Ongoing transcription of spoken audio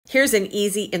Here's an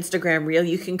easy Instagram reel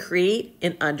you can create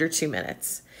in under 2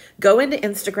 minutes. Go into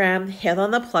Instagram, hit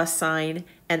on the plus sign,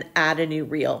 and add a new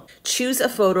reel. Choose a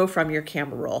photo from your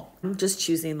camera roll. I'm just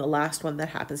choosing the last one that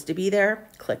happens to be there.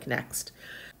 Click next.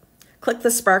 Click the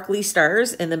sparkly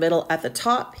stars in the middle at the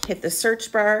top, hit the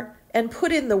search bar, and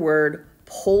put in the word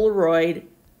Polaroid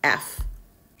F.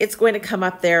 It's going to come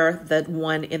up there, the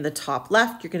one in the top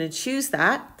left. You're going to choose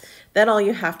that. Then all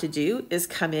you have to do is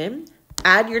come in,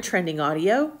 add your trending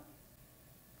audio,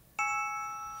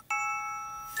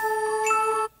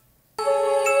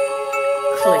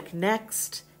 click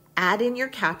next, add in your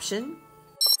caption.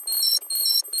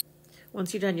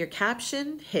 Once you've done your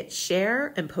caption, hit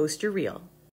share and post your reel.